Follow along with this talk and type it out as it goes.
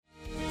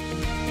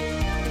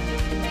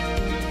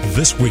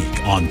This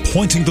week on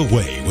Pointing the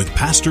Way with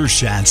Pastor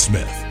Shad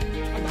Smith.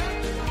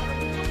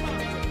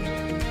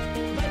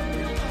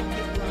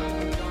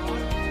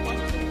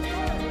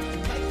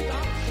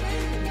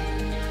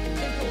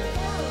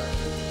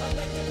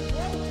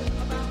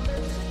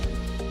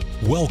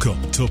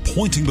 Welcome to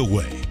Pointing the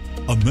Way,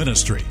 a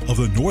ministry of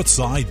the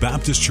Northside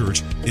Baptist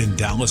Church in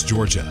Dallas,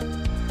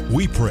 Georgia.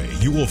 We pray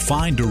you will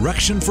find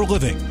direction for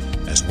living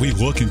as we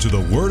look into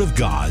the Word of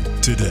God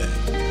today.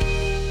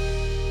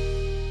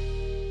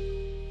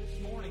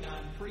 This morning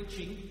I'm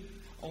preaching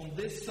on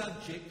this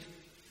subject,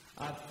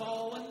 I've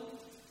fallen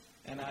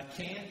and I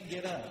can't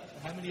get up.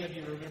 How many of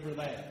you remember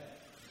that?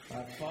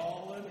 I've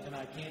fallen and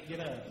I can't get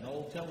up. An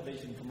old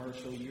television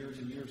commercial years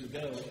and years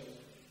ago.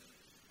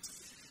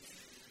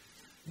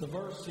 The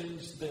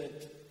verses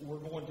that we're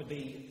going to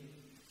be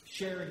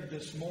sharing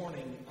this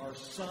morning are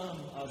some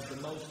of the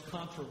most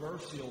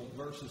controversial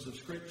verses of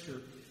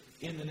Scripture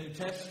in the New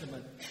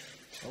Testament.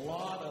 A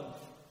lot of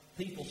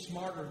people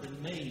smarter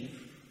than me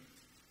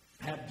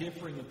have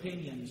differing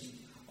opinions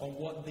on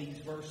what these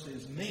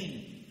verses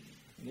mean.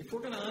 And if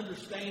we're going to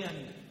understand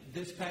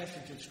this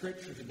passage of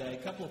Scripture today,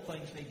 a couple of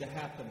things need to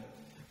happen.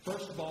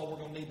 First of all, we're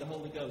going to need the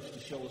Holy Ghost to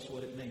show us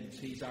what it means.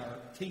 He's our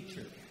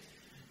teacher.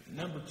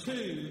 Number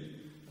two,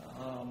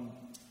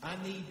 I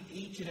need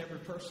each and every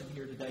person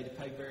here today to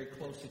pay very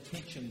close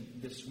attention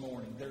this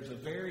morning. There's a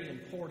very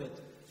important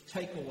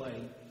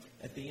takeaway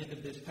at the end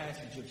of this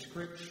passage of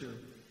Scripture.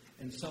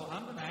 And so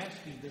I'm going to ask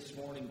you this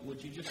morning,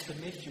 would you just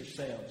submit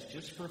yourselves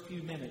just for a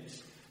few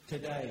minutes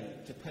today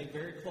to pay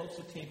very close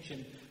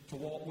attention, to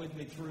walk with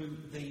me through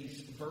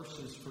these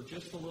verses for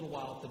just a little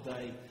while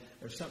today.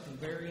 There's something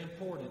very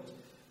important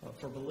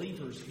for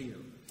believers here.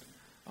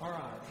 All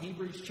right,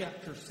 Hebrews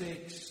chapter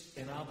 6,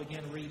 and I'll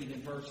begin reading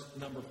in verse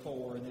number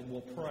 4, and then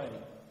we'll pray.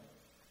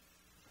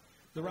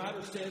 The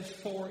writer says,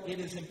 "For it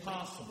is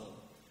impossible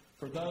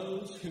for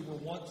those who were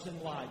once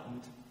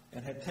enlightened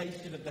and had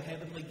tasted of the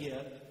heavenly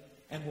gift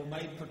and were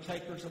made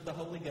partakers of the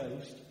Holy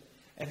Ghost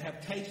and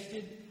have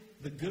tasted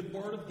the good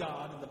word of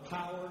God and the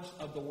powers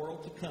of the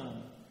world to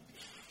come,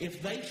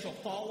 if they shall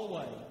fall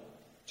away,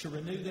 to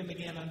renew them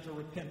again unto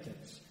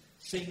repentance,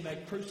 seeing they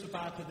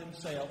crucify to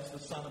themselves the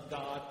Son of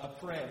God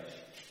afresh,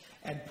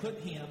 and put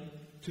him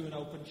to an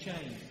open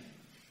shame.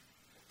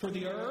 For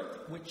the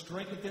earth, which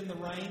drinketh in the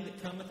rain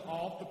that cometh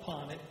oft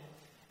upon it,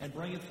 and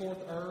bringeth forth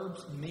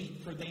herbs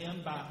meet for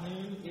them by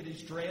whom it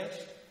is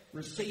dressed,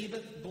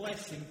 receiveth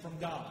blessing from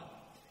God.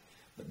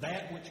 But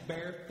that which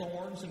beareth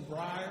thorns and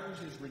briars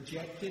is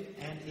rejected,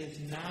 and is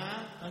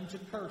nigh unto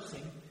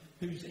cursing,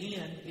 whose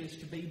end is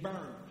to be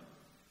burned.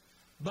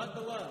 But,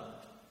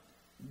 beloved,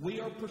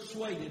 we are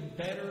persuaded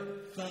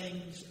better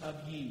things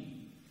of you,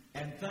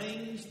 and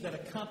things that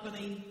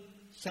accompany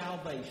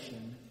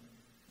salvation,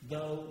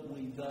 though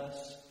we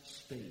thus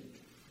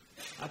speak."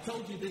 I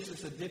told you this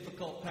is a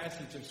difficult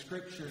passage of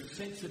Scripture, and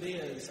since it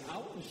is, I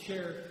want to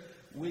share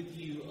with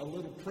you a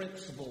little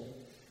principle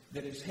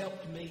that has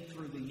helped me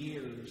through the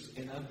years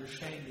in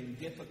understanding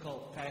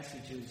difficult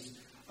passages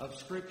of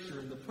Scripture.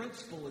 And the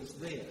principle is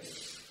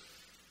this: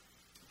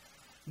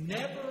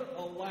 never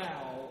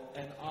allow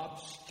an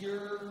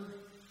obscure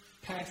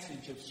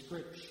passage of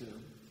Scripture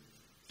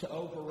to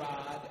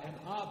override an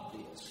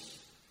obvious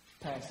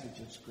passage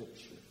of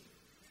Scripture.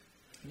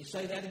 Let me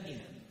say that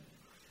again.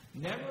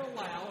 Never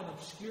allow an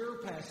obscure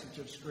passage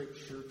of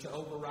Scripture to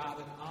override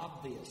an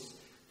obvious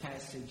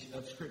passage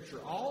of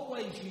Scripture.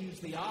 Always use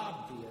the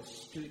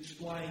obvious to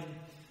explain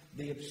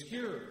the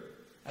obscure.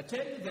 I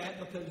tell you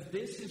that because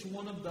this is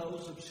one of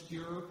those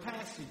obscure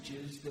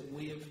passages that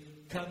we have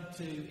come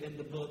to in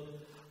the book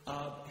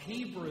of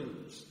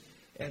Hebrews.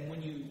 And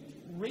when you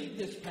read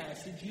this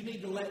passage, you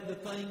need to let the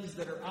things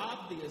that are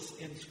obvious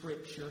in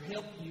Scripture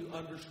help you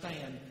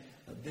understand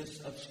this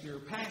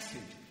obscure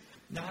passage.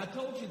 Now, I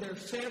told you there are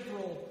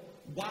several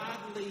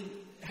widely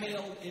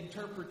held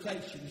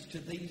interpretations to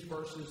these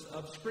verses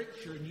of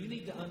Scripture, and you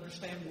need to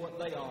understand what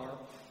they are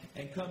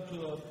and come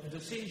to a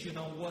decision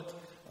on what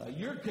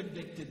you're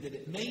convicted that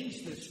it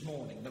means this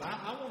morning. But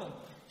I want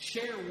to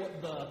share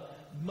what the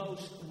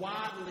most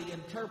widely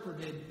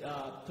interpreted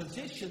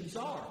positions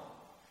are.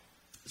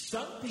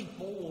 Some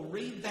people will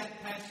read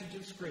that passage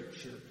of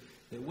Scripture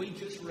that we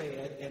just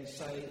read and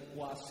say,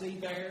 "Well, see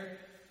there,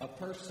 a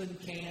person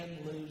can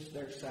lose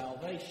their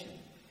salvation."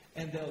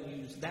 And they'll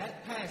use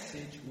that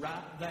passage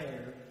right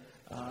there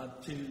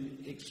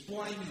to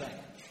explain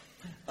that.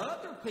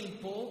 Other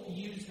people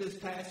use this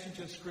passage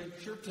of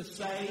Scripture to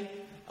say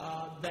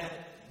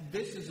that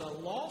this is a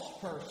lost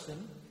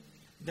person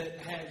that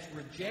has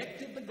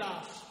rejected the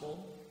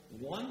gospel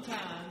one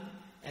time,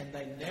 and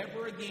they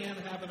never again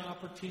have an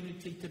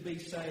opportunity to be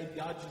saved.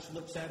 God just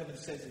looks at them and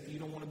says, "If you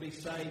don't want to be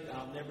saved,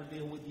 I'll never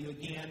deal with you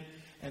again."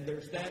 And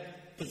there's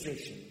that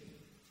position.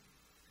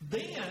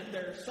 Then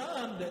there are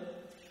some that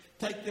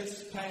take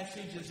this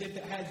passage as if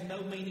it has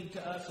no meaning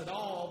to us at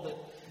all, that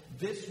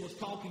this was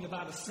talking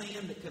about a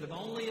sin that could have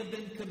only have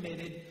been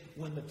committed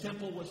when the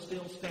temple was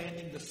still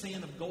standing, the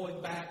sin of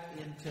going back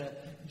into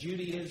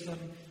Judaism,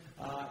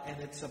 and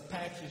it's a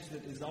passage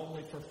that is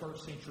only for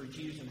first century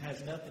Jews and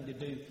has nothing to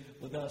do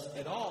with us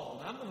at all.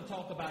 And I'm going to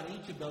talk about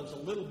each of those a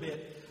little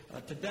bit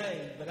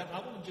today, but I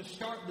want to just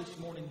start this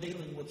morning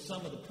dealing with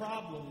some of the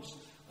problems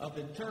of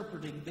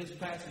interpreting this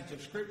passage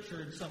of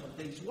Scripture in some of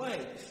these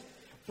ways.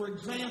 For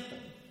example,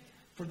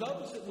 for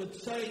those that would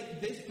say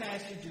this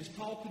passage is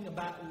talking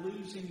about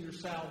losing your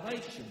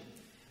salvation,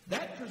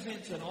 that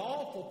presents an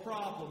awful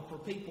problem for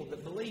people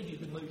that believe you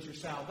can lose your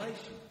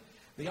salvation.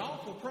 The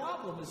awful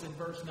problem is in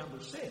verse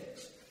number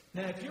 6.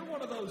 Now, if you're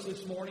one of those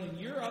this morning and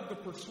you're of the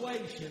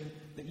persuasion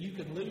that you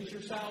can lose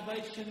your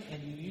salvation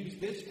and you use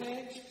this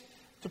text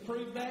to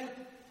prove that,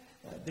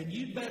 then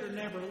you'd better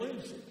never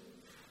lose it.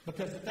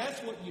 Because if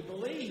that's what you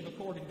believe,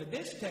 according to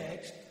this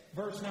text,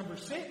 verse number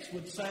 6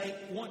 would say,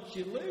 once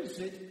you lose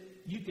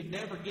it, you can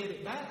never get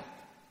it back.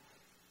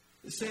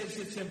 It says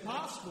it's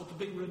impossible to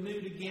be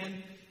renewed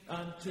again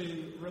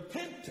unto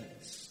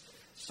repentance.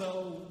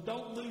 So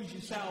don't lose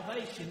your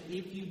salvation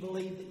if you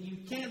believe that you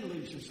can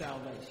lose your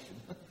salvation.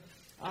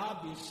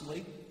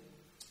 Obviously,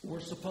 we're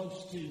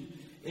supposed to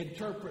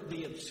interpret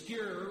the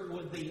obscure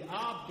with the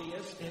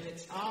obvious, and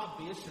it's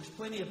obvious. There's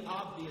plenty of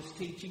obvious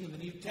teaching in the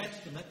New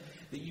Testament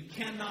that you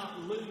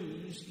cannot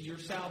lose your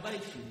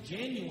salvation.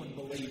 Genuine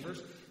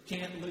believers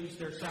can't lose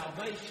their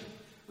salvation.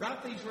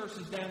 Write these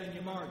verses down in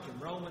your margin.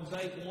 Romans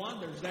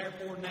 8:1, there's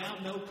therefore now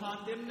no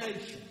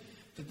condemnation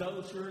to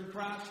those who are in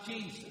Christ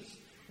Jesus.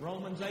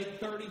 Romans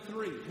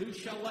 8:33, who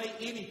shall lay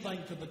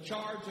anything to the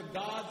charge of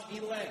God's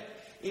elect?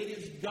 It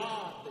is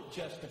God that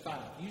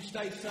justifies. You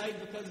stay saved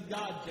because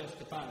God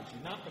justifies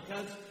you, not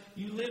because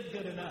you live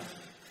good enough.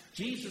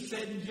 Jesus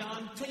said in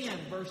John 10,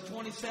 verse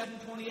 27,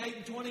 28,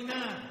 and 29,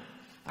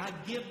 I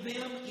give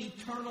them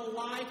eternal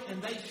life,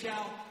 and they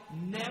shall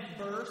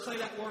never, say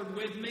that word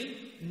with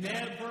me,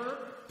 never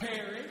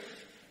perish,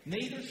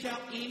 neither shall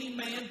any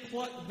man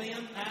pluck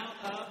them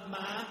out of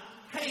my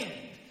hand.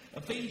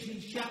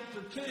 Ephesians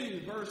chapter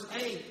 2, verse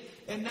 8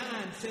 and 9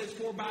 says,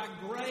 for by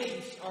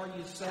grace are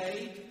you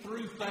saved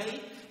through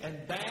faith, and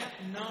that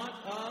not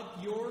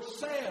of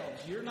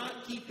yourselves. You're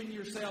not keeping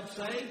yourself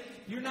saved.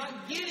 You're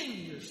not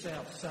getting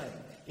yourself saved.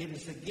 It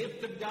is the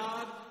gift of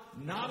God,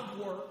 not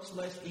of works,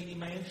 lest any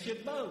man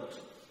should boast.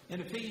 In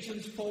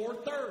Ephesians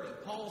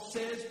 4:30, Paul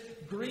says,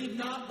 grieve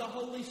not the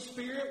Holy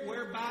Spirit,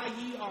 whereby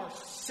ye are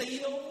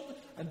sealed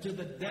unto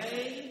the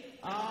day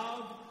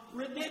of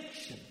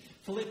redemption.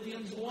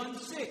 Philippians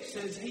 1:6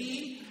 says,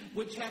 he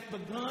which hath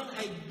begun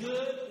a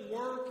good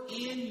work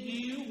in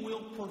you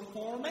will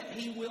perform it.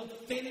 He will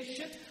finish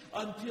it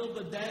until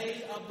the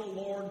day of the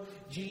Lord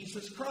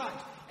Jesus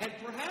Christ. And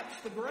perhaps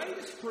the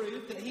greatest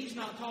proof that he's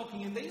not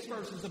talking in these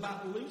verses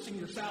about losing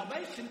your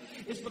salvation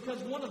is because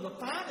one of the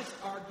finest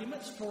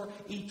arguments for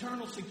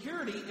eternal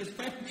security is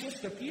found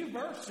just a few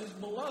verses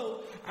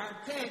below our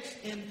text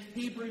in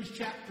Hebrews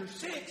chapter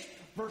 6,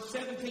 verse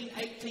 17,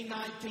 18,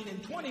 19,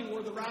 and 20,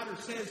 where the writer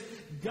says,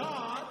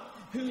 God,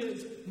 who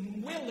is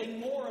willing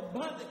more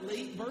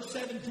abundantly, verse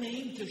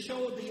 17, to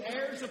show the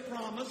heirs of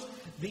promise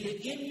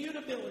the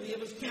immutability of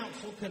his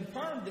counsel,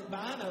 confirmed it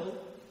by an oath,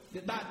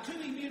 that by two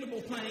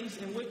immutable things,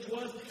 in which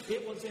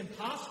it was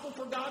impossible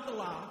for God to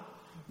lie,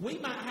 we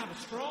might have a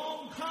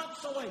strong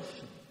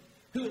consolation,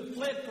 who have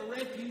fled for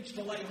refuge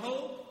to lay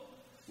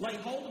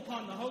hold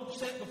upon the hope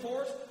set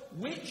before us,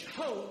 which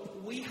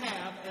hope we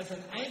have as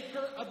an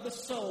anchor of the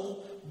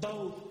soul,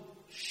 both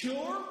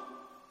sure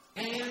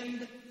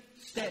and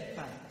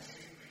steadfast.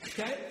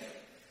 Okay?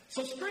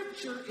 So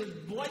Scripture is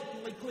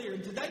blatantly clear.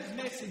 And today's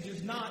message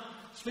is not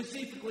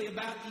specifically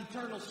about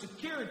eternal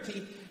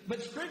security,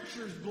 but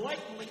Scripture is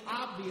blatantly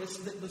obvious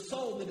that the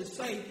soul that is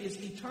saved is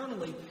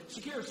eternally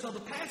secure. So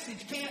the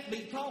passage can't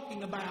be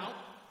talking about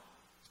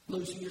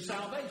losing your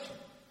salvation.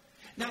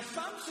 Now,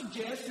 some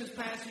suggest this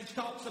passage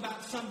talks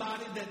about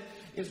somebody that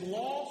is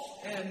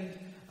lost and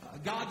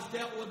God's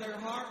dealt with their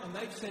heart and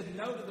they've said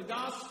no to the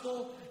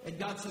gospel, and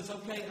God says,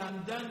 okay,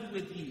 I'm done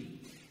with you.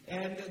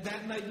 And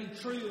that may be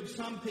true of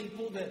some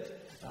people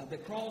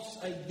that cross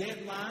a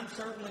deadline.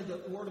 Certainly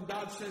the Word of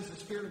God says the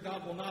Spirit of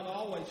God will not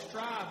always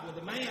strive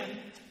with a man,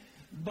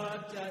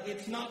 but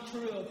it's not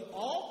true of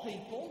all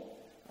people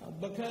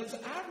because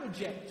I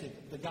rejected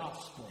the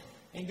gospel.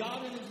 And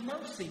God in His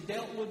mercy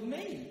dealt with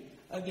me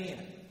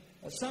again.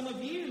 Some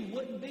of you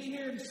wouldn't be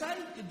here and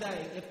saved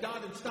today if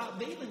God had stopped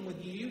dealing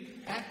with you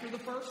after the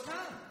first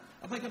time.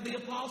 I think of the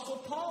Apostle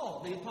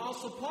Paul. The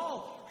Apostle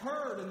Paul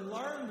heard and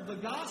learned the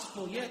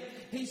gospel, yet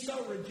he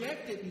so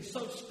rejected and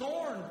so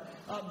scorned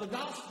the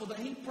gospel that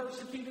he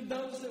persecuted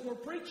those that were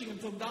preaching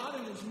until God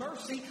in His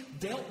mercy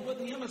dealt with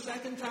him a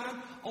second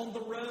time on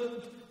the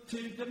road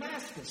to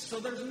Damascus. So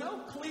there's no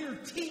clear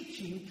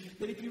teaching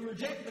that if you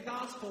reject the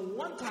gospel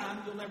one time,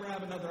 you'll never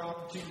have another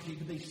opportunity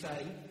to be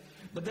saved.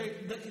 But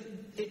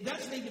it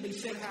does need to be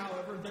said,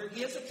 however, there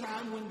is a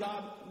time when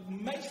God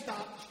may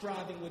stop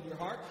striving with your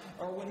heart,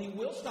 or when He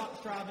will stop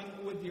striving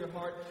with your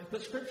heart,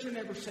 but Scripture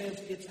never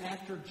says it's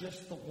after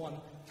just the one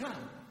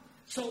time.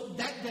 So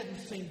that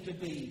doesn't seem to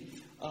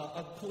be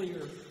a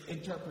clear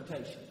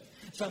interpretation.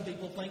 Some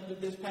people think that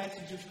this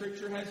passage of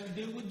Scripture has to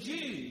do with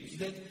Jews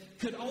that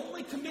could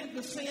only commit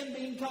the sin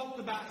being talked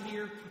about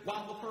here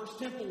while the first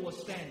temple was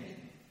standing.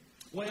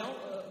 Well,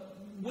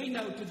 we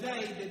know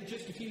today that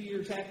just a few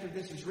years after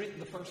this is written,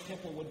 the first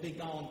temple would be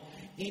gone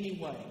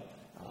anyway.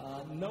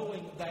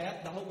 Knowing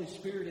that, the Holy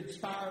Spirit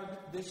inspired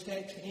this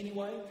text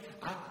anyway.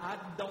 I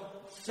don't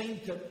seem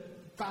to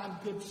find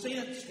good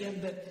sense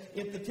in that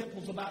if the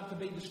temple's about to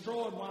be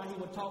destroyed, why he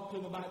would talk to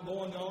them about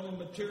going on and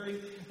maturing.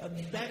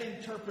 That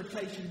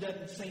interpretation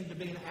doesn't seem to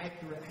be an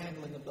accurate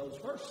handling of those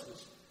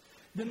verses.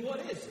 Then what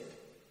is it?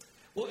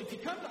 Well, if you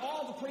come to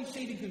all the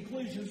preceding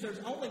conclusions, there's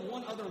only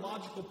one other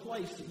logical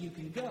place that you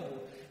can go,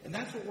 and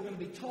that's what we're going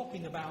to be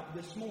talking about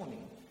this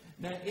morning.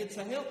 Now, it's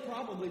a help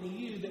probably to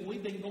you that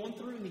we've been going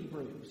through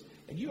Hebrews,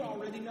 and you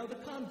already know the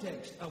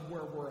context of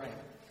where we're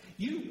at.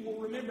 You will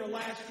remember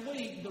last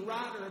week, the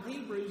writer of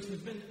Hebrews has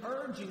been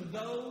urging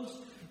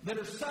those that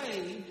are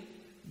saved,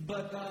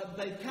 but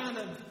they've kind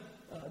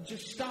of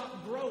just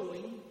stopped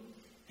growing.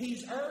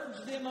 He's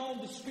urged them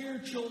on to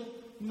spiritual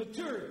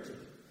maturity.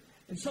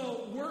 And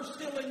so we're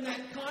still in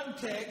that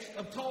context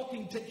of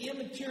talking to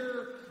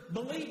immature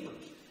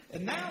believers.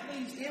 And now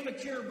these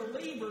immature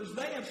believers,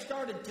 they have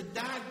started to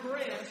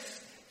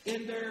digress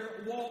in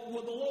their walk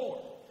with the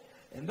Lord.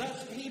 And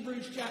thus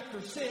Hebrews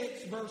chapter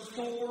 6, verse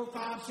 4,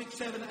 5, 6,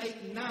 7, 8,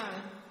 and 9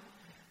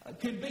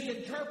 can be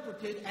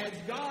interpreted as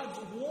God's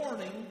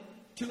warning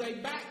to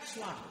a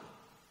backslider.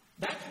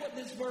 That's what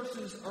these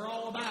verses are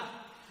all about.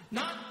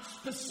 Not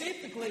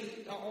specifically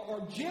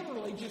or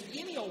generally just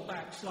any old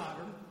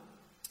backslider,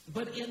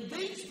 but in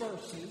these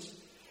verses,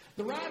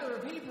 the writer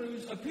of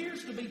Hebrews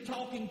appears to be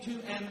talking to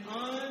an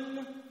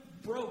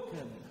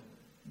unbroken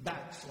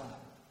backslider.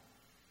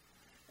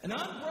 An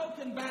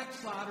unbroken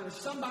backslider is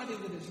somebody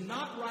that is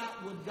not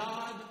right with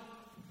God,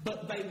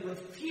 but they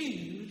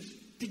refuse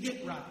to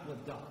get right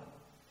with God.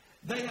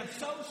 They have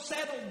so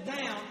settled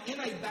down in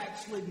a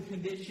backslidden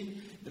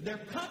condition that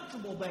they're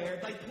comfortable there.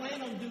 They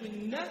plan on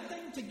doing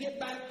nothing to get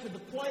back to the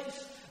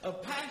place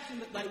of passion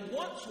that they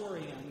once were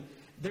in.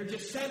 They're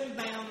just settled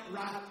down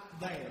right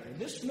there. And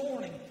this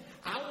morning,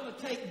 I want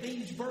to take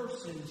these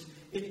verses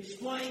and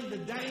explain the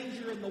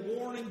danger and the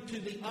warning to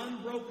the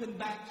unbroken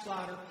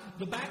backslider,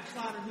 the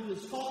backslider who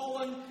has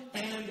fallen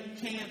and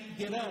can't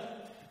get up.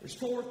 There's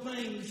four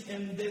things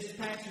in this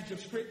passage of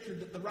Scripture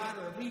that the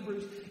writer of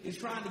Hebrews is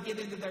trying to get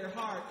into their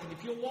heart. And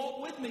if you'll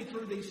walk with me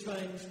through these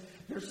things,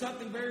 there's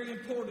something very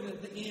important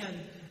at the end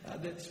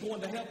that's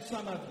going to help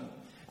some of you.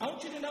 I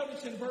want you to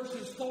notice in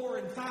verses 4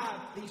 and 5,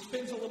 he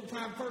spends a little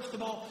time, first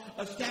of all,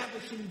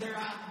 establishing their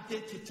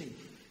identity.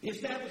 He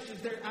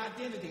establishes their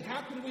identity.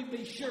 How can we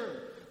be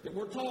sure that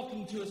we're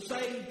talking to a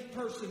saved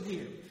person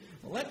here?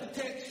 Well, let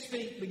the text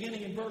speak,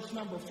 beginning in verse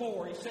number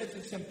 4. He says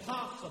it's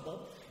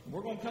impossible.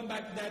 We're going to come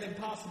back to that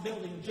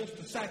impossibility in just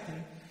a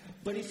second.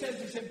 But he says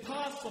it's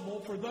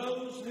impossible for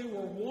those who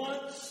were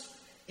once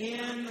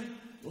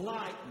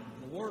enlightened.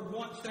 The word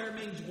once there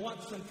means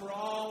once and for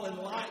all.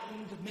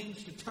 Enlightened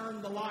means to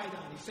turn the light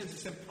on. He says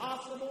it's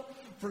impossible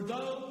for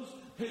those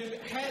who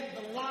had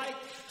the light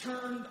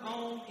turned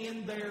on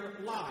in their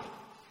life.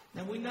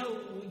 Now, we know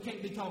we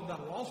can't be talking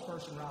about a lost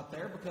person right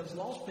there because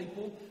lost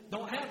people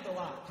don't have the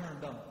light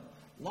turned on.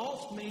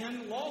 Lost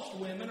men, lost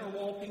women are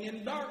walking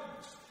in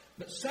darkness.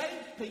 But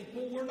saved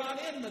people, we're not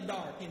in the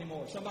dark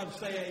anymore. Somebody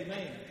say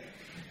amen.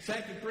 2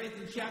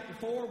 Corinthians chapter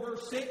 4,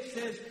 verse 6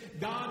 says,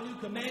 God who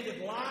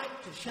commanded light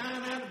to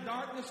shine out of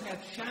darkness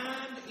hath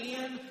shined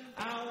in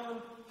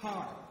our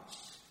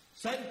hearts.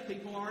 Saved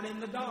people aren't in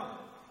the dark.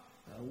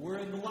 We're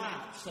in the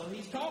light. So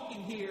he's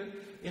talking here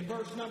in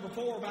verse number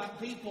 4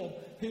 about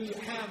people who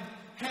have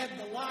had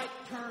the light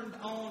turned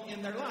on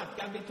in their life.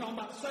 Got to be talking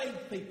about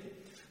saved people.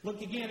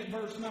 Look again at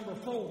verse number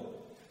 4.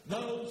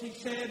 Those, he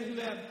said, who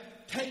have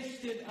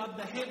tasted of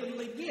the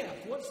heavenly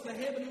gift. What's the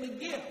heavenly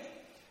gift?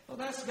 Well,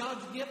 that's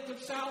God's gift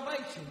of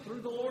salvation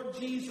through the Lord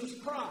Jesus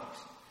Christ.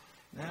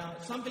 Now,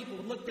 some people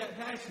would look at that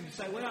passage and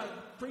say, well,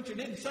 the preacher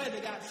didn't say they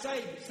got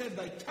saved. It said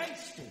they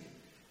tasted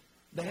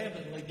the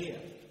heavenly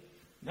gift.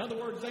 In other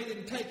words, they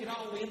didn't take it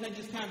all in. They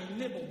just kind of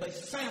nibbled. They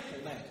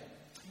sampled at it.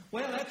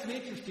 Well, that's an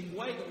interesting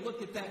way to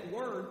look at that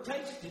word,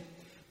 tasted.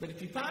 But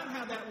if you find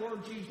how that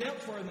word's used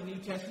elsewhere in the New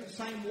Testament,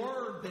 same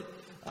word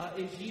that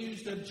is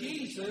used of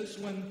Jesus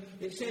when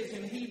it says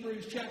in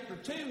Hebrews chapter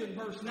 2 and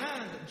verse 9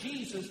 that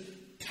Jesus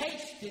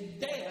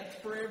tasted death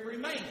for every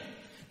man.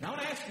 Now, I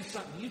want to ask you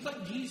something. Do you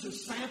think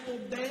Jesus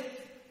sampled death?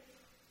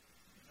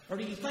 Or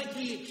do you think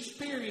he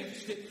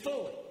experienced it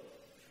fully?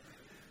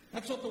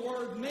 That's what the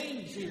word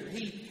means here.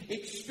 He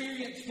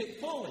experienced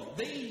it fully.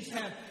 These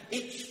have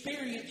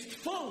experienced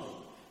fully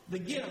the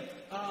gift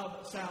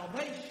of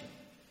salvation.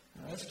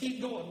 Let's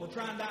keep going. We're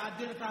trying to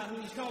identify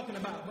who he's talking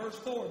about. Verse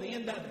 4, the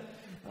end of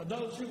it.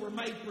 Those who were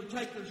made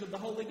partakers of the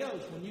Holy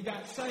Ghost. When you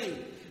got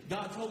saved,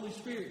 God's Holy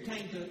Spirit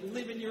came to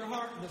live in your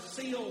heart and to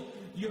seal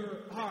your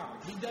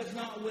heart. He does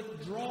not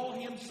withdraw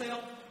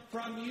himself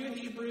from you.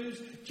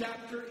 Hebrews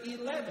chapter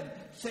 11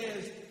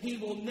 says he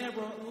will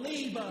never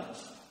leave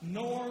us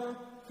nor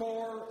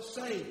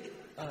forsake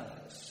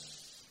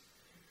us.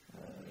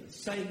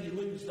 saying you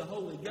lose the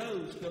Holy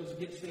Ghost goes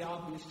against the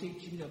obvious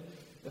teaching of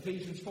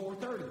Ephesians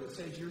 4:30 that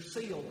says you're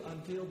sealed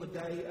until the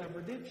day of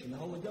redemption. The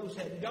Holy Ghost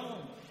hadn't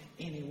gone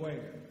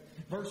anywhere.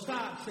 Verse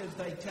 5 says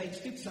they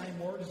tasted, same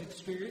word as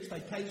experience, they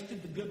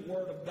tasted the good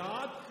word of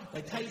God.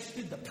 They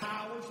tasted the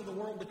powers of the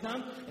world to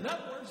come. In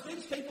other words,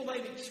 these people,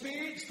 they've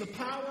experienced the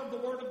power of the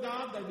word of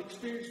God. They've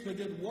experienced the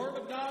good word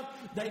of God.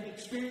 They've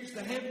experienced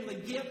the heavenly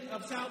gift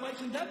of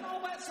salvation. Doesn't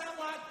all that sound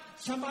like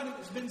somebody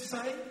that's been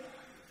saved?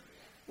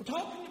 We're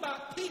talking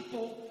about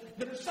people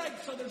that are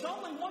saved. So there's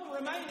only one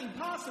remaining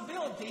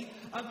possibility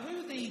of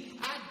who the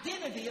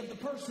identity of the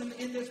person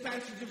in this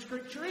passage of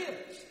Scripture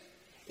is.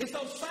 It's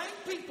those same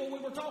people we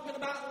were talking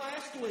about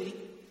last week,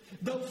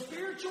 those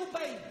spiritual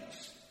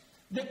babies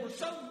that were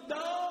so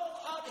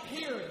dull of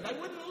hearing. They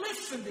wouldn't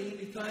listen to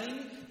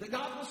anything that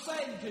God was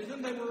saying to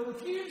them. They were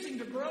refusing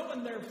to grow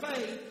in their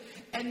faith,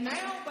 and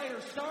now they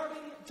are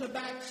starting to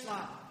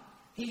backslide.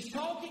 He's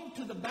talking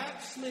to the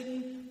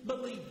backslidden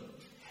believer.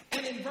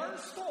 And in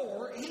verse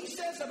 4, he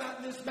says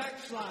about this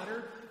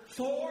backslider,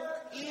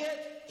 "For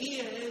it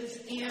is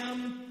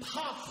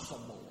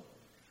impossible."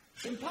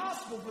 It's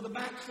impossible for the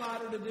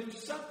backslider to do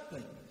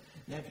something.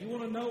 Now, if you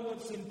want to know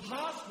what's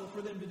impossible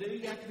for them to do,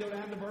 you have to go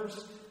down to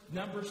verse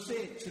number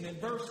 6. And in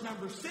verse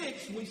number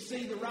 6, we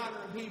see the writer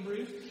of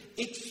Hebrews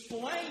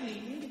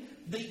explaining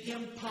the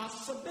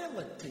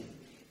impossibility.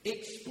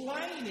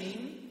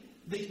 Explaining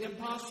the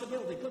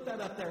impossibility. Put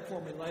that up there for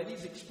me,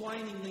 ladies.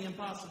 Explaining the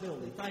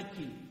impossibility. Thank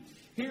you.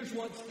 Here's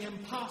what's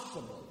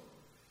impossible.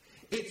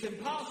 It's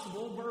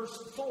impossible, verse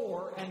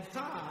 4 and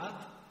 5,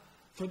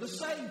 for the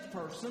saved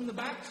person, the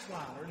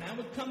backslider. Now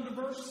we come to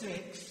verse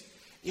 6.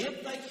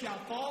 If they shall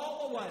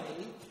fall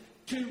away,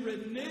 to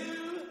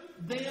renew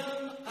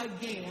them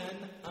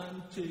again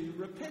unto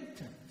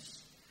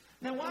repentance.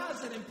 Now why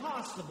is it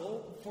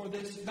impossible for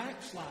this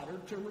backslider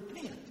to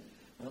repent?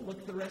 Well, look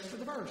at the rest of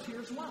the verse.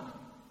 Here's why.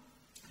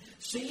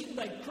 Seeing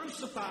they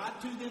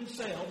crucified to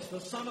themselves the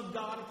Son of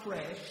God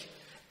afresh,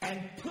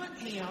 and put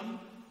him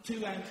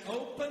to an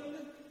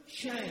open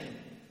shame.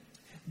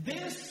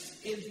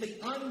 This is the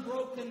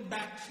unbroken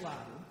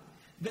backslider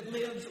that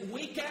lives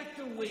week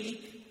after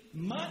week,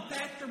 month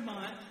after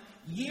month,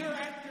 year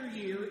after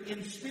year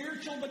in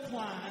spiritual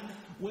decline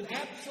with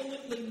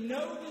absolutely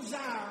no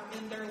desire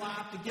in their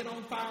life to get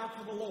on fire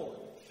for the Lord.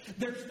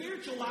 Their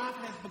spiritual life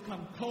has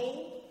become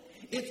cold.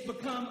 It's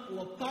become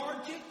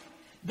lethargic.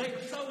 They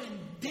are so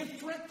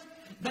indifferent.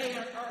 They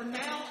are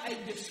now a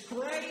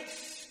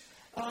disgrace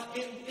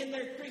in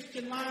their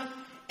Christian life,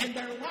 and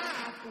their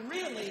life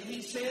really,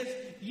 he says,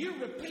 you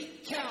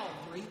repeat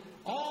Calvary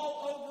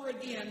all over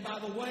again by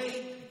the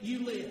way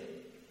you live.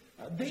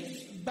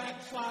 These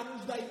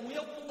backsliders, they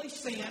willfully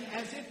sin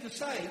as if to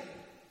say,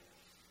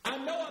 I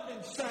know I've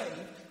been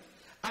saved,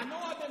 I know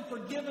I've been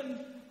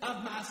forgiven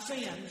of my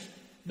sins,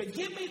 but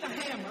give me the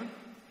hammer,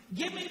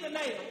 give me the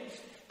nails,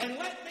 and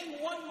let me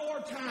one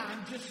more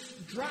time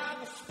just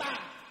drive a spike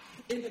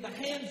into the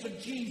hands of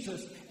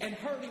Jesus and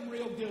hurt him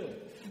real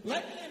good.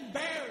 Let me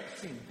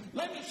embarrass him.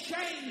 Let me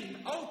shame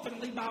him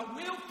openly by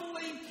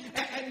willfully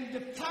and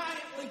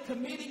defiantly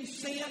committing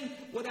sin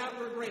without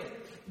regret.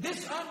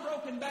 This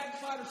unbroken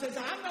backslider says,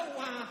 I know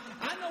why.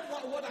 I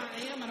know what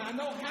I am, and I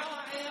know how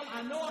I am.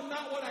 I know I'm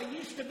not what I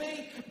used to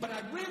be, but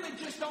I really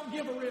just don't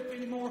give a rip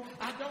anymore.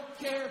 I don't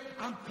care.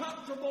 I'm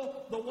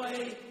comfortable the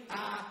way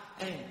I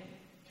am.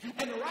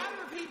 And the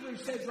writer of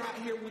Hebrews says right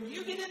here, when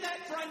you get in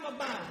that frame of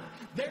mind,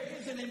 there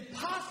is an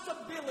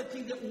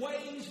impossibility that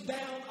weighs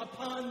down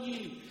upon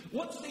you.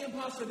 What's the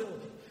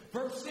impossibility?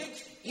 Verse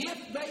 6,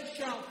 if they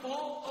shall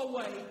fall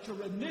away, to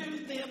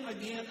renew them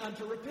again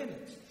unto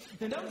repentance.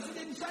 Now notice it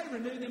didn't say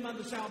renew them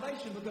unto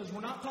salvation, because we're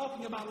not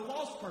talking about a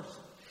lost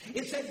person.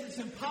 It says it's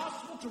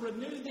impossible to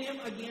renew them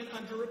again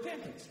unto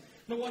repentance.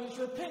 Now, what is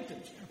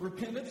repentance?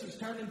 Repentance is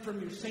turning from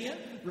your sin.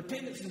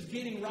 Repentance is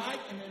getting right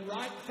and in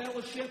right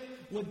fellowship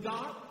with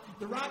God.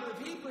 The writer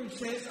of Hebrews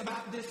says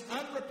about this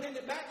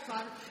unrepentant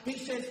backslider, he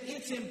says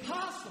it's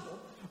impossible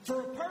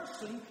for a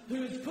person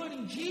who is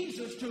putting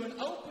Jesus to an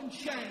open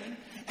shame.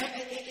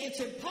 It's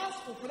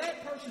impossible for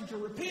that person to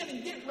repent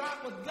and get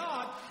right with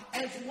God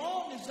as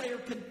long as they are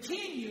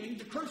continuing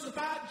to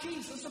crucify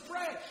Jesus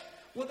afresh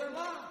with their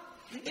life.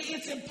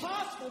 It's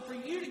impossible for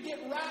you to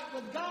get right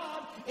with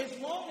God as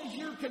long as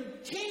you're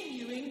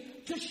continuing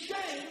to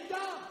shame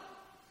God.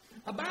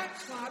 A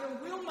backslider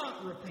will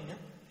not repent.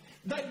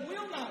 They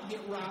will not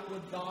get right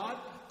with God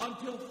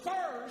until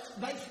first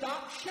they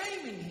stop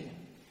shaming him.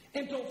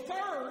 Until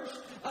first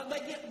they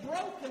get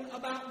broken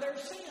about their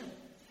sin.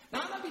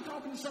 Now, I might be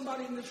talking to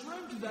somebody in this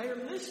room today or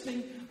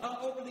listening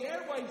over the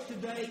airwaves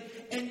today,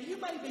 and you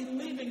may be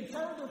living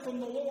further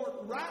from the Lord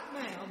right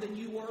now than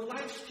you were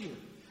last year.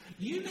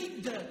 You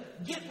need to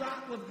get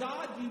right with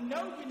God. You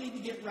know you need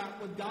to get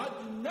right with God.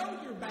 You know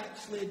you're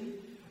backslidden.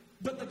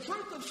 But the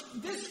truth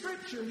of this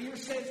scripture here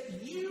says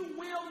you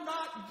will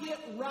not get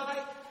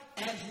right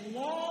as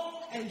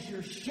long as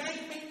you're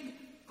shaming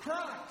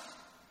Christ.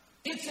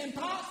 It's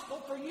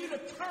impossible for you to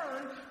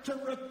turn to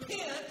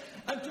repent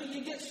until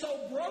you get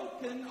so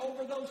broken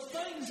over those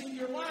things in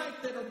your life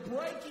that are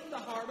breaking the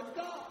heart of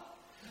God.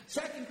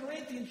 2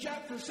 Corinthians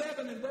chapter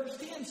 7 and verse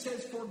 10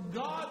 says, for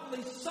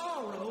godly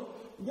sorrow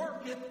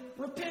worketh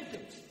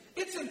repentance.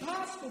 It's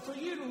impossible for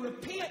you to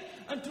repent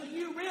until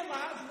you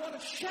realize what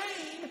a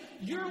shame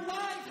your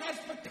life has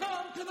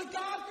become to the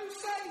God who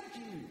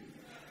saved you.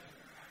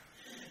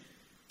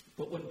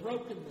 But when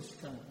brokenness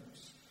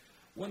comes,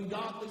 when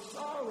godly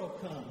sorrow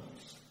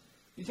comes,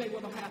 you say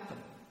what'll happen?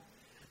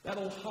 That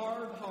old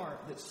hard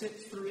heart that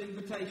sits through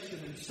invitation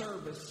and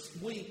service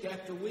week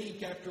after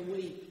week after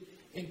week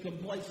in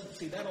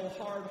complacency, that old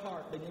hard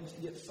heart begins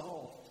to get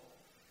soft.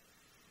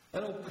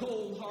 That old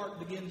cold heart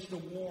begins to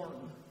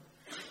warm.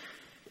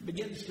 It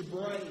begins to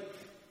break.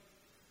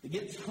 It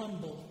gets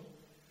humble.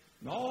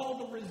 And all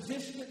the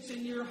resistance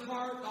in your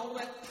heart, all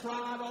that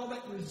pride, all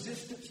that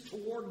resistance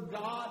toward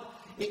God,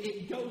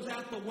 it goes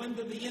out the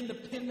window. The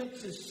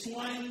independence is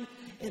slain,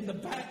 and the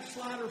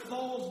backslider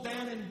falls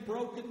down in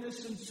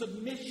brokenness and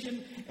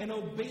submission and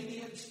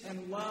obedience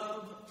and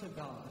love to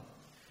God.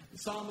 The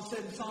psalmist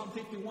said in Psalm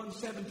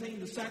 51:17,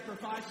 the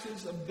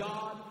sacrifices of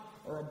God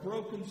are a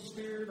broken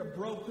spirit, a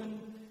broken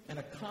and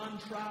a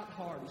contrite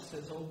heart. He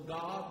says, O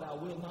God, thou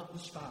wilt not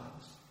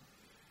despise.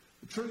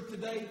 The truth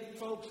today,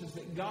 folks, is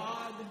that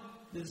God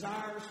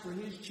desires for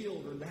his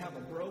children to have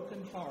a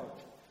broken heart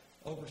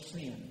over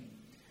sin.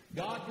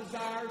 God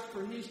desires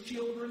for his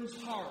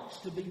children's hearts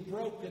to be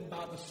broken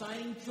by the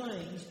same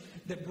things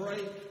that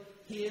break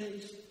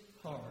his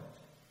heart.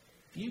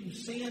 If you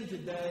sin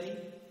today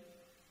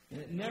and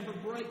it never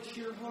breaks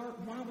your heart,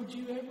 why would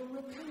you ever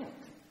repent?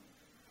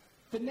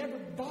 If it never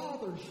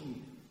bothers you.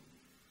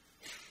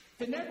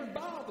 If it never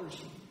bothers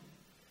you.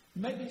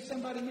 Maybe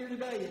somebody here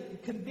today,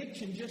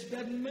 conviction just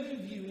doesn't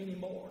move you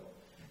anymore.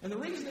 And the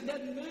reason it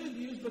doesn't move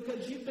you is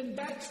because you've been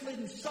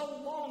backslidden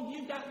so long,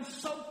 you've gotten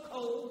so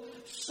cold,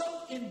 so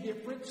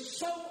indifferent,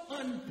 so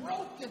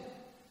unbroken.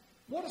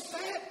 What a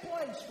sad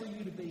place for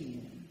you to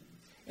be in.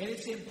 And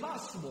it's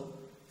impossible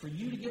for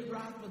you to get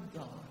right with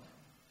God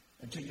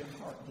until your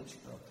heart gets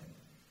broken.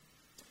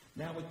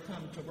 Now we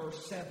come to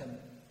verse 7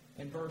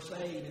 and verse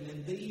 8, and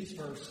in these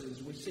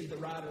verses we see the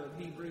writer of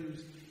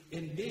Hebrews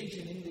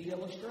envisioning the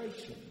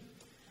illustration.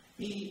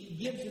 He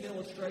gives an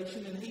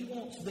illustration, and he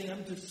wants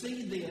them to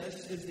see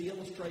this as the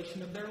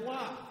illustration of their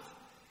life.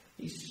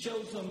 He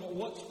shows them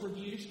what's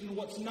produced and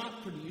what's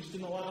not produced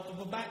in the life of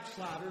a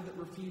backslider that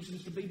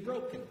refuses to be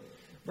broken.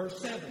 Verse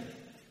 7,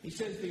 he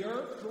says, the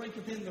earth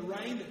drinketh in the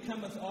rain that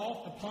cometh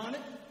oft upon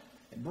it,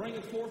 and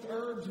bringeth forth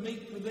herbs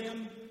meet for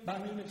them by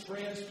whom its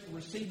rest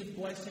receiveth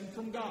blessing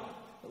from God.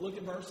 But look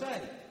at verse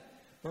 8.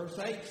 Verse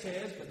 8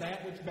 says, but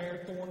that which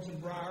beareth thorns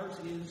and briars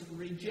is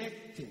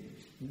rejected,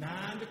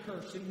 nigh to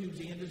cursing, whose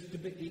end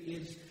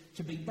is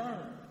to be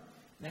burned.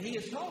 Now he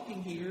is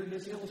talking here,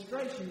 this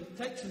illustration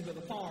takes him to the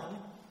farm.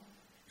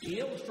 He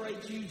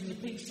illustrates using a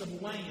piece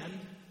of land,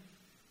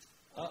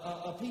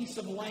 a piece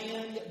of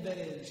land that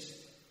is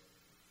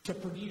to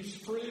produce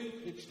fruit,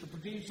 it's to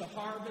produce a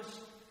harvest.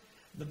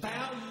 The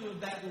value of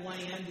that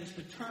land is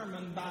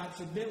determined by its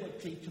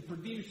ability to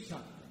produce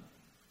something.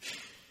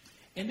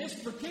 In this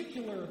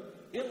particular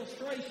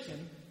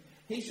illustration,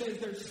 he says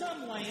there's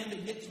some land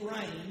that gets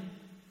rain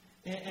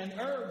and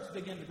herbs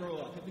begin to grow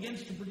up. It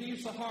begins to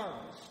produce a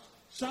harvest.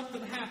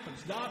 Something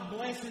happens. God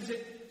blesses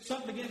it.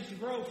 Something begins to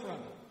grow from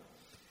it.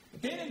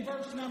 But then in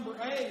verse number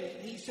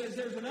 8, he says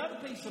there's another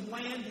piece of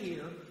land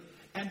here,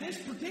 and this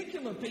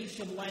particular piece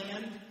of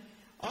land,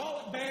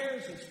 all it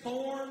bears is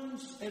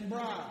thorns and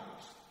briars.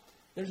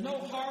 There's no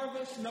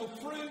harvest, no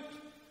fruit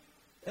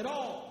at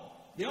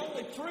all. The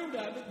only fruit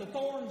of it, the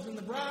thorns and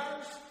the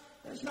briars,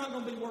 that's not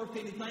going to be worth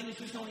anything. It's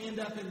just going to end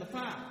up in the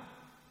fire.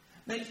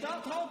 Now, he's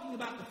not talking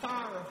about the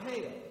fire of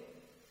hell.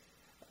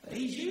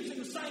 He's using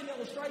the same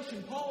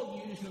illustration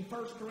Paul used in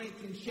 1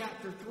 Corinthians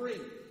chapter 3.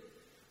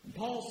 And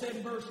Paul said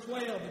in verse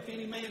 12, if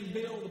any man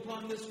build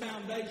upon this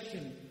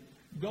foundation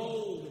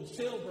gold and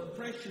silver and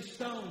precious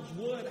stones,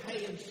 wood,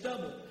 hay, and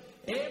stubble,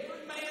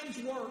 every man's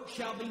work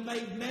shall be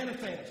made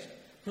manifest.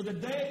 For the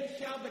day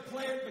shall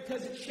declare it,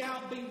 because it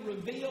shall be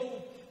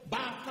revealed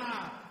by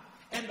fire.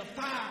 And the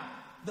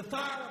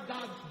fire of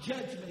God's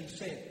judgment, he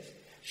says,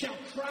 shall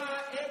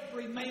try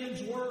every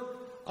man's work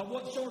of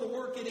what sort of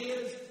work it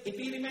is. If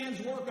any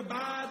man's work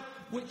abide,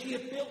 which he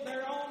hath built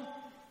thereon,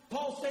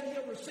 Paul said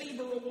he'll receive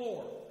a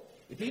reward.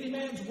 If any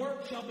man's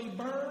work shall be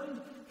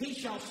burned, he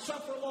shall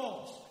suffer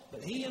loss.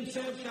 But he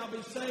himself shall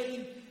be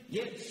saved,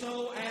 yet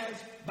so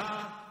as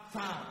by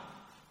fire.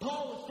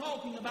 Paul is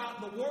talking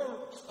about the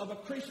works of a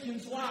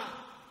Christian's life,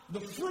 the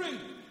fruit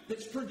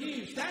that's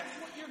produced. That's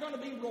what you're going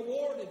to be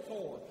rewarded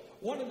for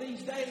one of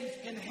these days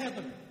in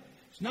heaven.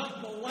 It's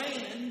not the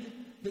land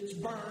that's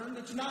burned.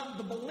 It's not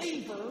the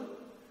believer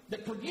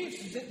that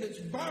produces it that's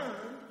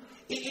burned.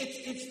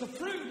 It's the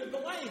fruit of the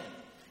land.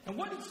 And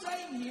what it's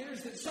saying here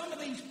is that some of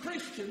these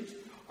Christians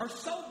are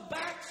so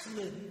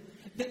backslidden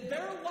that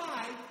their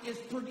life is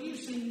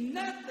producing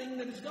nothing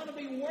that is going to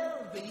be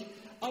worthy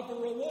of a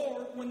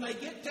reward when they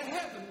get to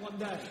heaven one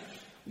day.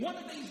 One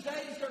of these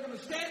days they're going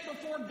to stand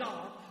before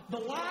God. The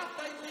life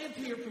they lived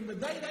here from the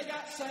day they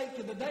got saved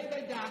to the day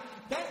they die,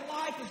 that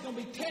life is going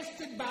to be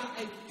tested by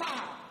a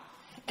fire.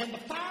 And the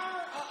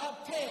fire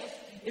of test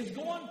is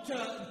going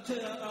to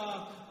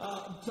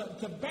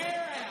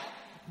bear out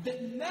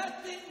that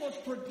nothing was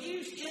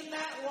produced in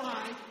that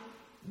life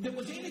that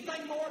was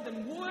anything more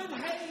than wood,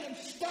 hay, and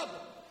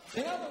stubble.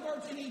 In other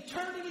words, in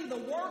eternity, the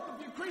work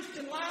of your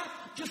Christian life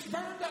just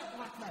burned up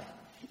like that.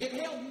 It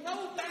held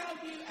no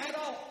value at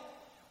all.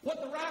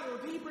 What the writer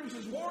of Hebrews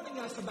is warning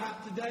us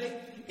about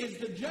today is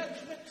the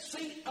judgment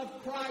seat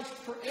of Christ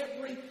for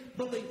every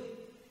believer.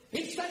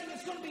 He's saying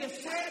it's going to be a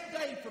sad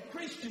day for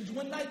Christians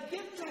when they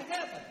get to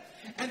heaven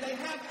and they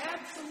have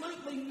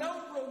absolutely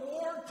no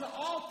reward to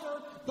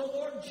offer the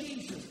Lord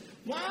Jesus.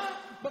 Why?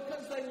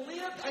 Because they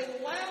lived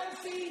a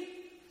lousy,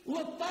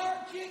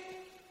 lethargic,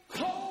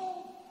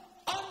 cold,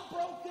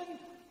 unbroken,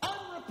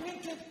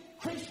 unrepentant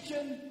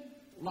Christian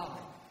life.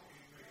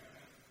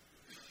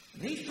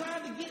 And he's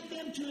trying to get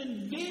them to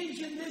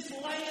envision this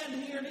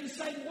land here. And he's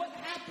saying what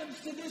happens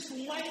to this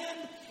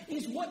land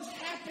is what's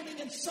happening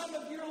in some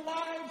of your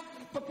lives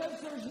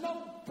because there's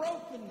no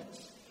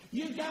brokenness.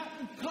 You've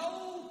gotten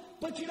cold,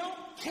 but you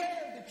don't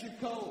care that you're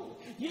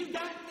cold. You've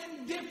gotten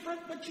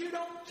indifferent, but you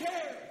don't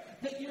care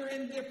that you're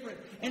indifferent.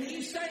 And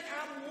he's saying,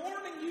 I'm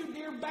warning you,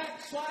 dear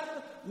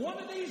backslider, one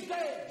of these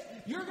days,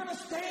 you're going to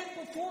stand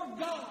before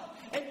God,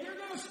 and you're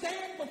going to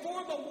stand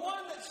before the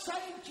one that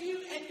saved you,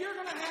 and you're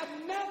going to have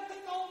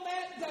nothing on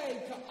that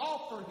day to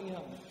offer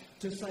him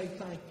to say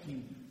thank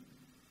you.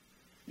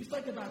 You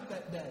think about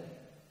that day.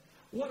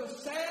 What a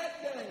sad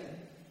day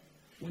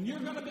when you're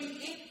going to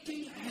be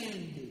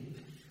empty-handed,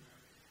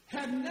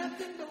 have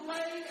nothing to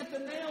lay at the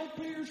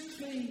nail-pierced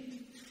feet,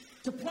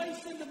 to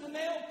place into the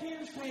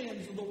nail-pierced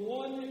hands of the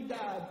one who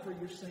died for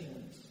your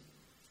sins.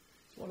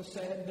 What a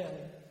sad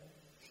day.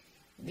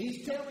 And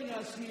he's telling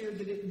us here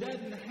that it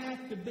doesn't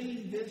have to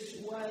be this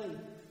way.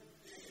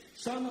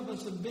 Some of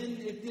us have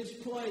been at this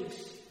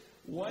place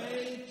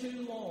way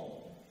too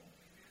long.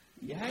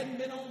 You hadn't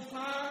been on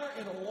fire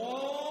in a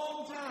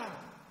long time.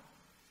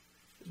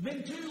 It's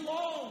been too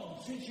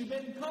long since you've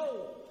been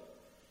cold.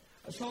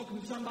 I was talking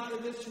to somebody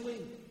this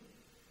week.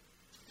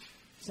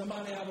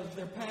 Somebody, I was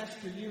their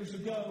pastor years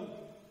ago.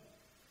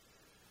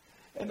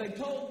 And they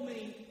told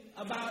me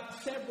about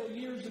several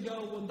years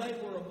ago when they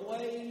were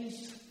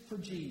ablaze for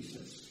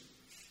Jesus.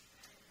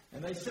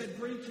 And they said,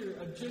 preacher,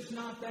 I'm just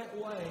not that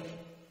way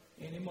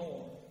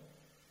anymore.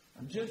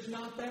 I'm just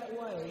not that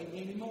way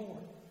anymore.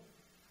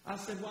 I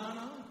said, why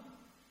not?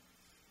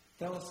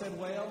 The fellow said,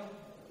 well,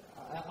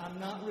 I'm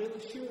not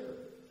really sure.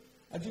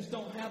 I just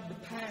don't have the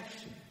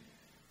passion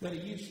that I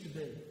used to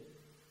be.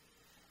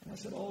 And I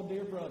said, oh,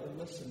 dear brother,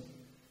 listen.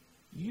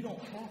 You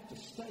don't have to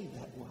stay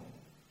that way.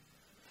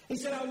 He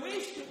said, I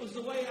wished it was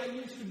the way I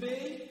used to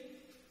be.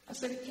 I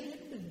said, it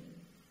can't be.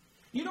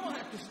 You don't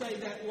have to stay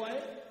that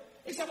way.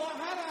 He said, well,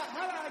 how do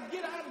I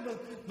get out of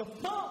the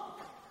funk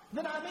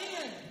that I'm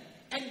in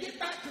and get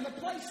back to the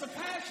place of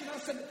passion? I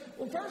said,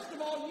 well, first of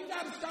all, you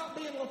got to stop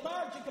being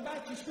lethargic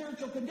about your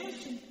spiritual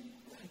condition.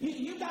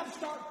 You got to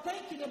start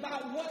thinking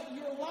about what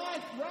your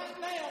life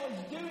right now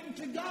is doing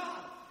to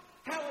God.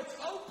 How it's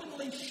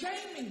openly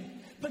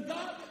shaming the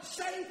God that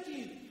saved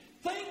you.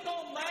 Think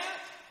on that,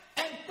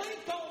 and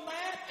think on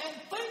that, and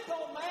think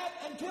on that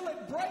until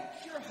it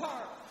breaks your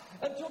heart.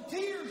 Until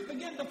tears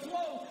begin to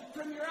flow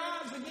from your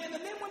eyes again.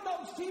 And then when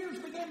those tears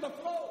begin to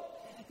flow,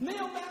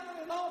 kneel down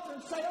at an altar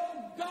and say,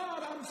 oh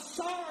God, I'm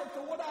sorry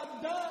for what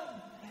I've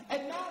done.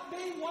 And not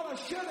being what I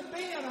should have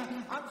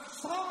been. I'm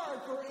sorry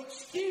for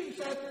excuse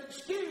after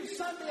excuse,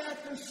 Sunday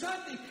after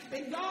Sunday.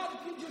 And God,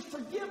 if you just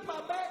forgive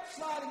my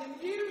backsliding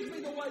and use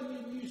me the way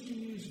you used to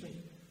use me,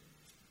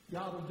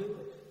 God will do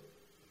it.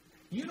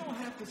 You don't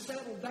have to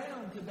settle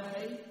down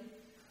today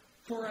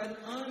for an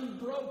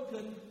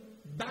unbroken,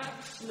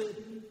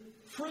 backslidden,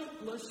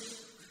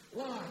 fruitless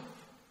life.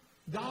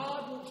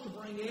 God wants to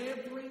bring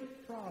every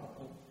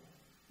prodigal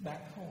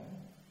back home.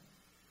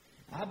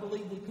 I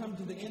believe we come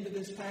to the end of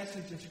this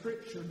passage of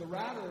Scripture. The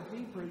writer of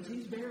Hebrews,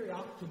 he's very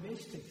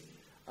optimistic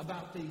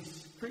about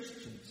these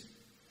Christians.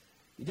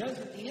 He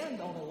doesn't end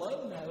on a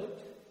low note.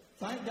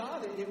 Thank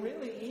God, it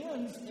really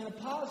ends in a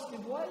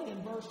positive way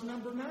in verse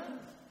number 9.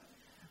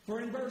 For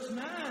in verse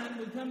 9,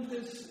 we come to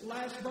this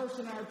last verse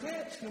in our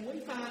text, and we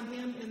find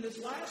him in this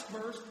last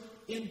verse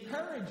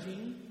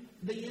encouraging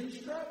the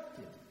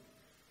instructed.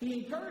 He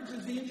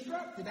encourages the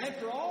instructed.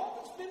 After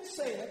all that's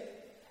been said,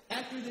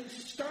 after this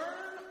stern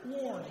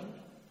warning,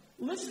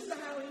 listen to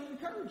how he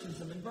encourages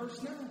them in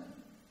verse 9.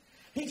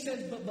 He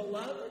says, but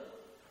beloved,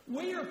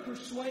 we are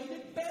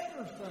persuaded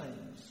better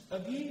things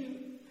of you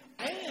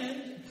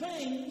and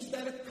things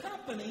that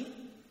accompany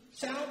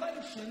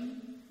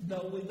salvation,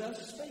 though we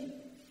thus speak.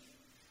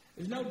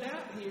 There's no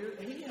doubt here,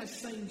 he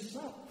has seen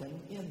something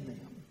in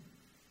them.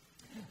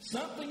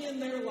 Something in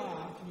their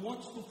life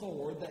once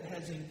before that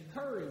has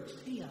encouraged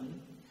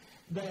him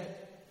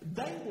that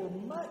they were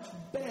much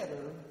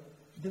better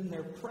than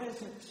their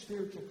present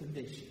spiritual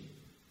condition.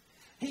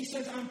 He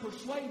says, I'm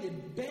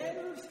persuaded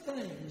better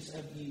things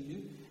of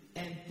you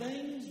and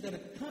things that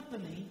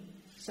accompany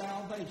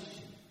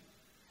salvation.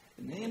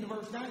 In the end of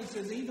verse 9, he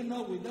says, even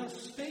though we thus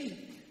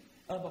speak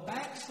of a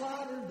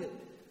backslider that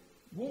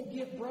won't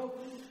get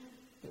broken,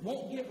 that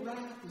won't get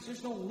right, is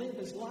just going to live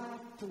his life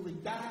till he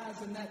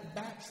dies in that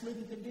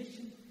backslidden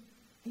condition?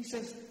 He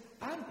says,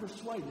 I'm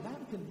persuaded,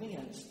 I'm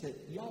convinced that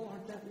y'all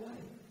aren't that way.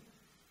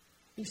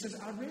 He says,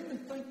 I really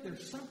think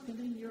there's something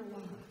in your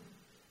life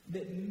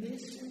that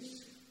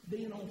misses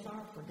being on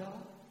fire for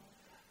God.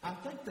 I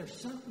think there's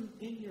something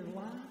in your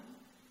life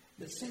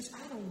that says,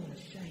 I don't want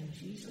to shame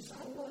Jesus.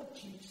 I love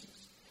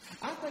Jesus.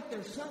 I think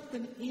there's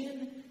something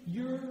in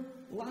your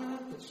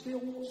life that still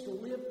wants to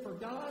live for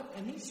God.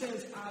 And he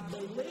says, I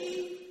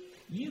believe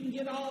you can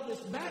get all this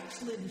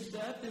backslidden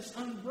stuff, this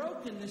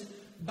unbrokenness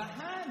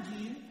behind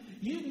you.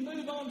 You can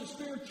move on to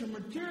spiritual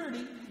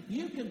maturity.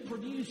 You can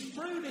produce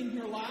fruit in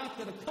your life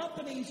that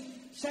accompanies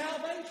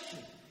salvation.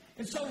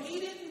 And so he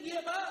didn't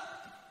give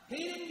up.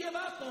 He didn't give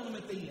up on them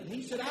at the end.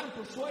 He said, I'm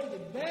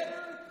persuaded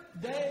better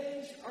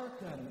days are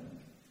coming.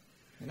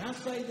 And I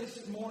say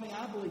this morning,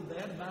 I believe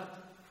that about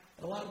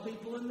a lot of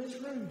people in this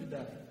room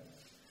today.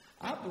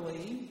 I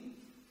believe,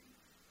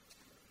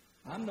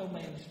 I'm no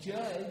man's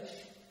judge,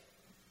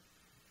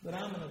 but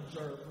I'm an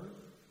observer.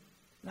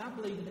 And I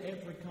believe in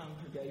every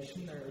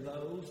congregation there are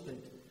those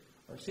that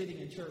are sitting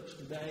in church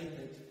today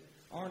that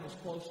aren't as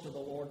close to the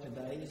Lord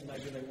today as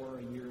maybe they were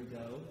a year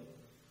ago,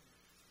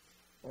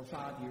 or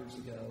 5 years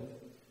ago,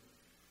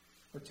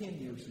 or 10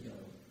 years ago.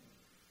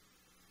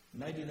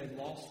 Maybe they've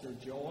lost their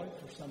joy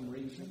for some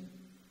reason.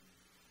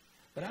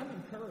 But I'm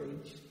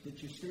encouraged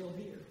that you're still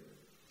here.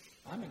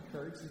 I'm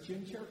encouraged that you're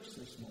in church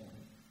this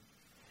morning.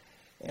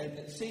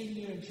 And seeing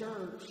you in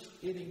church,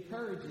 it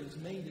encourages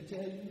me to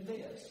tell you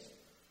this.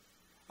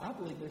 I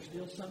believe there's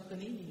still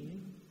something in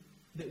you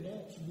that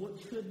wants what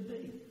should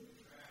be.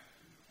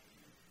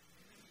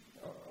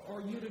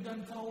 Or you'd have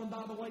done fallen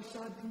by the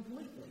wayside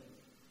completely.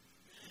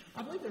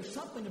 I believe there's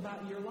something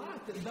about your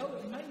life that though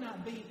it may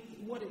not be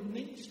what it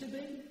needs to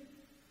be,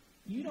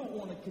 you don't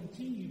want to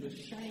continue to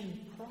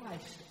shame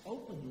Christ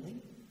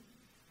openly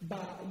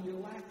by your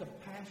lack of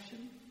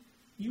passion.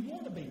 You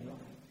want to be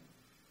right.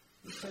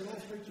 You say, oh,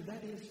 preacher,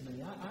 that is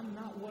me. I'm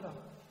not what I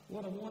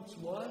once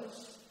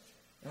was.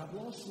 And I've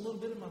lost a little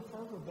bit of my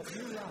fervor, but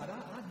you're right.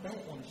 I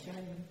don't want to shame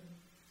him.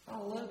 I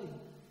love him.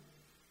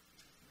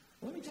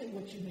 Let me tell you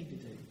what you need to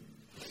do.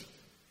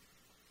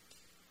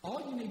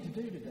 All you need to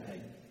do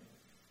today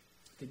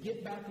to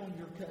get back on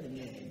your cutting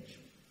edge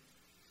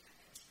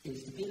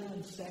is to get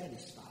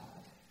unsatisfied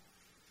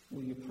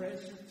with your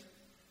present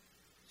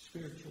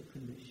spiritual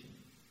condition.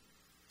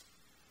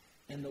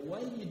 And the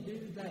way you do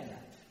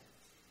that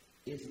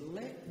is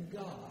let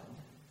God,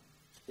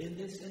 in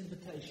this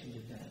invitation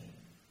today,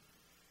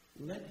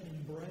 let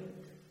him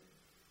break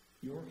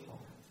your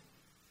heart.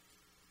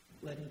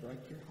 Let him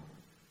break your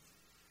heart.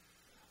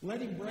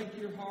 Let him break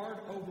your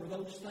heart over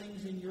those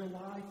things in your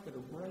life that are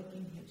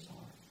breaking his heart.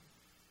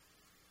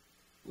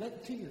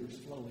 Let tears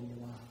flow in your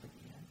life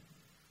again.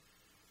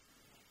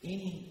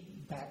 Any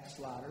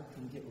backslider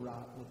can get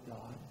right with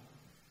God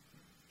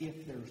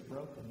if there's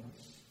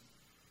brokenness.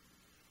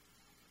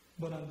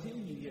 But until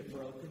you get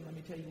broken, let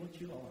me tell you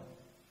what you are.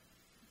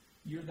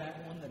 You're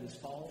that one that has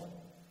fallen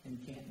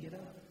and can't get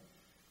up.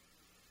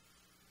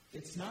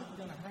 It's not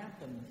going to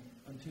happen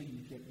until you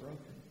get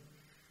broken.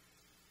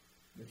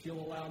 If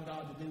you'll allow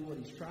God to do what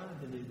he's trying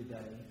to do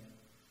today,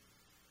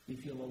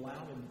 if you'll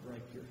allow him to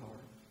break your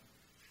heart,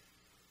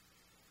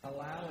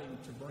 allow him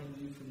to bring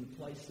you from the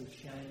place of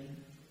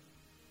shame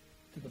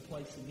to the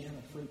place again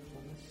of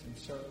fruitfulness and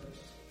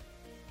service,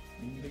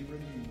 and you be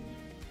renewed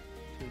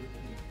to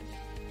repentance.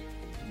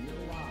 And your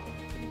life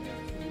can bear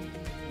fruit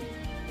again.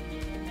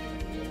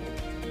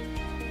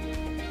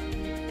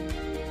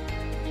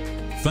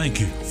 Thank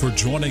you for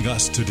joining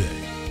us today.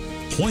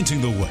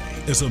 Pointing the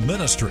Way is a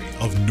ministry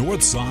of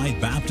Northside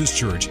Baptist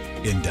Church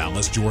in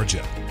Dallas,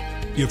 Georgia.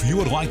 If you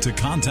would like to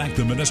contact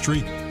the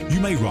ministry,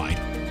 you may write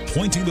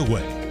Pointing the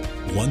Way,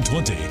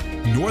 120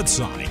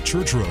 Northside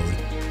Church Road,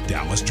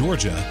 Dallas,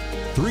 Georgia,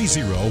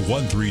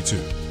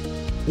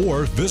 30132.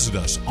 Or visit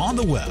us on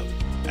the web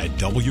at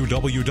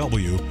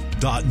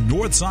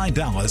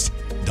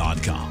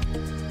www.northsidedallas.com.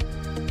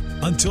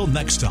 Until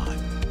next time,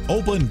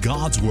 open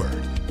God's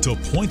Word to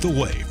point the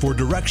way for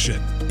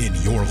direction in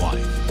your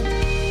life.